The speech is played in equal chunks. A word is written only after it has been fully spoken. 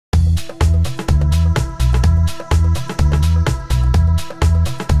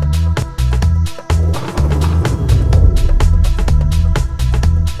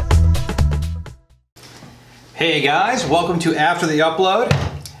Hey guys, welcome to After the Upload.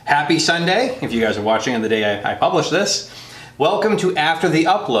 Happy Sunday, if you guys are watching on the day I publish this. Welcome to After the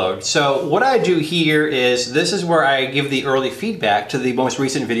Upload. So what I do here is, this is where I give the early feedback to the most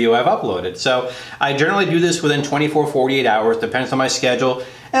recent video I've uploaded. So I generally do this within 24-48 hours, depends on my schedule,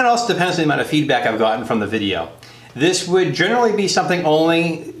 and it also depends on the amount of feedback I've gotten from the video. This would generally be something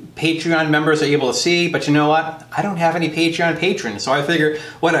only Patreon members are able to see, but you know what? I don't have any Patreon patrons, so I figure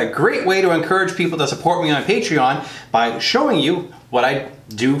what a great way to encourage people to support me on Patreon by showing you what I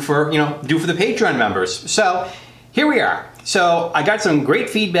do for, the Patreon members. So here we are. So I got some great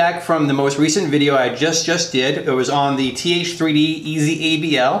feedback from the most recent video I just did. It was on the TH3D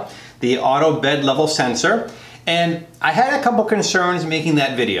EZABL, the auto bed level sensor, and I had a couple concerns making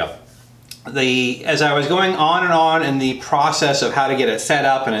that video. As I was going on in the process of how to get it set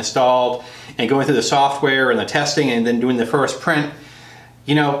up and installed and going through the software and the testing and then doing the first print,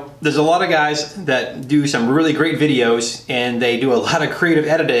 there's a lot of guys that do some really great videos and they do a lot of creative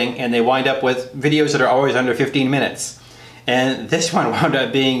editing and they wind up with videos that are always under 15 minutes. And this one wound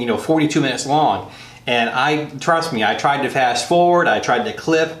up being, 42 minutes long. And trust me, I tried to fast forward, I tried to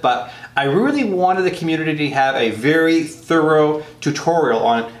clip, but I really wanted the community to have a very thorough tutorial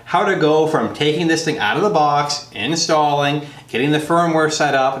on how to go from taking this thing out of the box, installing, getting the firmware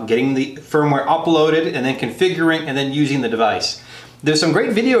set up, getting the firmware uploaded, and then configuring and then using the device. There's some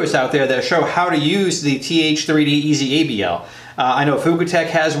great videos out there that show how to use the TH3D EZABL. I know Fugitech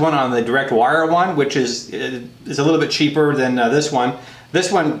has one on the direct wire one, which is a little bit cheaper than this one. This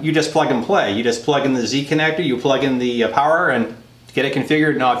one, you just plug and play. You just plug in the Z connector, you plug in the power, and get it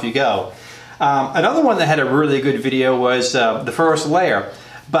configured, and off you go. Another one that had a really good video was the first layer.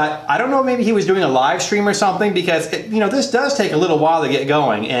 But I don't know, maybe he was doing a live stream or something, because this does take a little while to get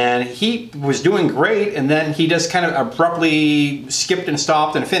going, and he was doing great, and then he just kind of abruptly skipped and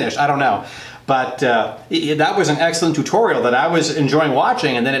stopped and finished. I don't know. But that was an excellent tutorial that I was enjoying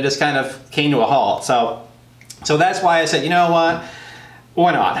watching, and then it just kind of came to a halt. So that's why I said, you know what?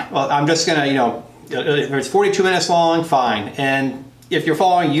 Why not? Well, I'm just gonna, if it's 42 minutes long, fine. And if you're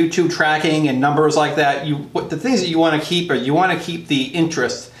following YouTube tracking and numbers like that, the things that you want to keep are you want to keep the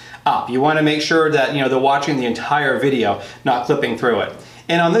interest up. You want to make sure that they're watching the entire video, not clipping through it.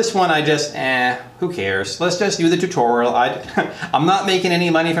 And on this one, I just, who cares? Let's just do the tutorial. I'm not making any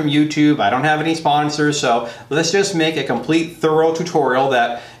money from YouTube. I don't have any sponsors, so let's just make a complete, thorough tutorial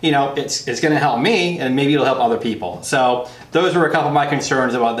that, it's going to help me, and maybe it'll help other people. So those were a couple of my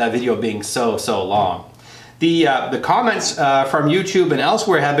concerns about that video being so long. The comments from YouTube and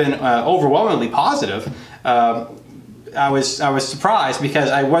elsewhere have been overwhelmingly positive. I was surprised because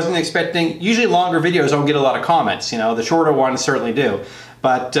I wasn't expecting, usually longer videos don't get a lot of comments, the shorter ones certainly do.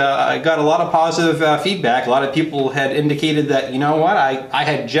 But I got a lot of positive feedback. A lot of people had indicated that, you know what, I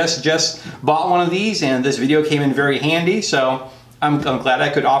had just bought one of these and this video came in very handy, so I'm glad I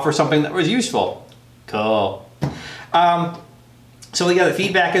could offer something that was useful. Cool. So yeah, the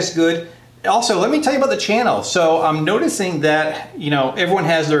feedback is good. Also, let me tell you about the channel. So I'm noticing that, everyone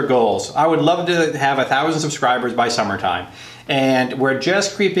has their goals. I would love to have 1,000 subscribers by summertime. And we're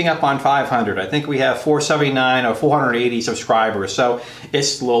just creeping up on 500. I think we have 479 or 480 subscribers. So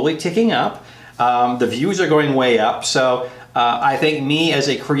it's slowly ticking up. The views are going way up. So I think me as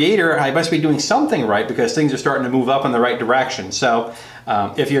a creator, I must be doing something right because things are starting to move up in the right direction. So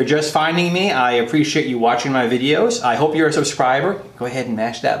if you're just finding me, I appreciate you watching my videos. I hope you're a subscriber. Go ahead and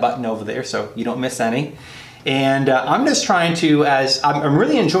mash that button over there so you don't miss any. And I'm just trying to, I'm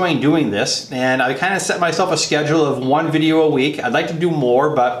really enjoying doing this, and I kind of set myself a schedule of one video a week. I'd like to do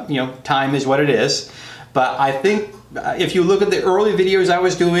more, but time is what it is. But I think if you look at the early videos I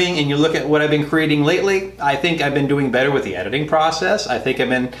was doing and you look at what I've been creating lately, I think I've been doing better with the editing process. I think I've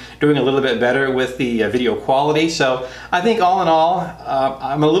been doing a little bit better with the video quality. So I think all in all,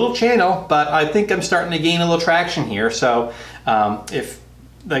 I'm a little channel, but I think I'm starting to gain a little traction here. So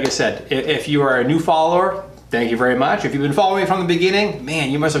like I said, if you are a new follower, thank you very much. If you've been following me from the beginning,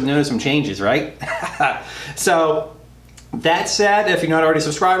 man, you must have noticed some changes, right? So that said, if you're not already a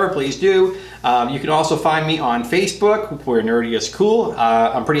subscriber, please do. You can also find me on Facebook, where Nerdy is Cool.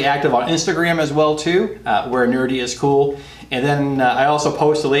 I'm pretty active on Instagram as well too, where Nerdy is Cool. And then I also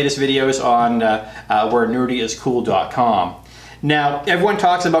post the latest videos on where nerdyiscool.com. Now, everyone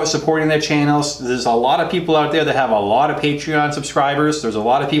talks about supporting their channels. There's a lot of people out there that have a lot of Patreon subscribers. There's a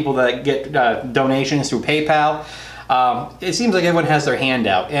lot of people that get donations through PayPal. It seems like everyone has their hand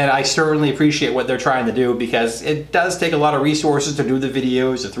out, and I certainly appreciate what they're trying to do because it does take a lot of resources to do the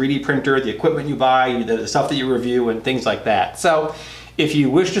videos, the 3D printer, the equipment you buy, the stuff that you review, and things like that. So, if you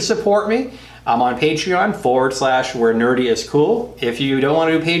wish to support me, I'm on Patreon /where Nerdy is Cool. If you don't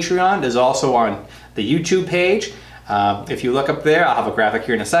want to do Patreon, there's also on the YouTube page. If you look up there, I'll have a graphic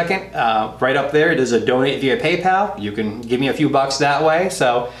here in a second. Right up there, it is a donate via PayPal. You can give me a few bucks that way.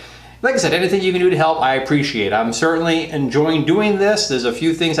 So, like I said, anything you can do to help, I appreciate. I'm certainly enjoying doing this. There's a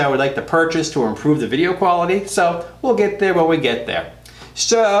few things I would like to purchase to improve the video quality. So, we'll get there when we get there.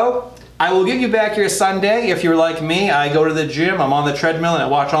 So, I will give you back here Sunday. If you're like me, I go to the gym, I'm on the treadmill, and I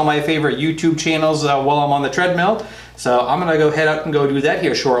watch all my favorite YouTube channels while I'm on the treadmill. So I'm gonna go head up and go do that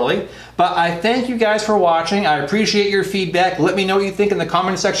here shortly. But I thank you guys for watching. I appreciate your feedback. Let me know what you think in the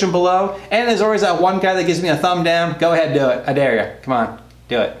comment section below. And there's always that one guy that gives me a thumb down. Go ahead, do it. I dare you. Come on,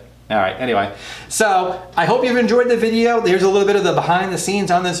 do it. All right, anyway. So I hope you've enjoyed the video. There's a little bit of the behind the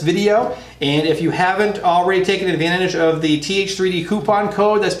scenes on this video. And if you haven't already taken advantage of the TH3D coupon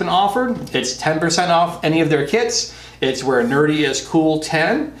code that's been offered, it's 10% off any of their kits. It's where Nerdy is Cool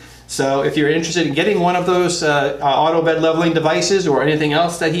 10. So if you're interested in getting one of those auto bed leveling devices or anything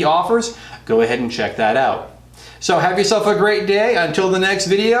else that he offers, go ahead and check that out. So have yourself a great day. Until the next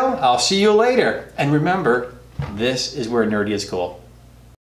video, I'll see you later. And remember, this is where Nerdy is cool.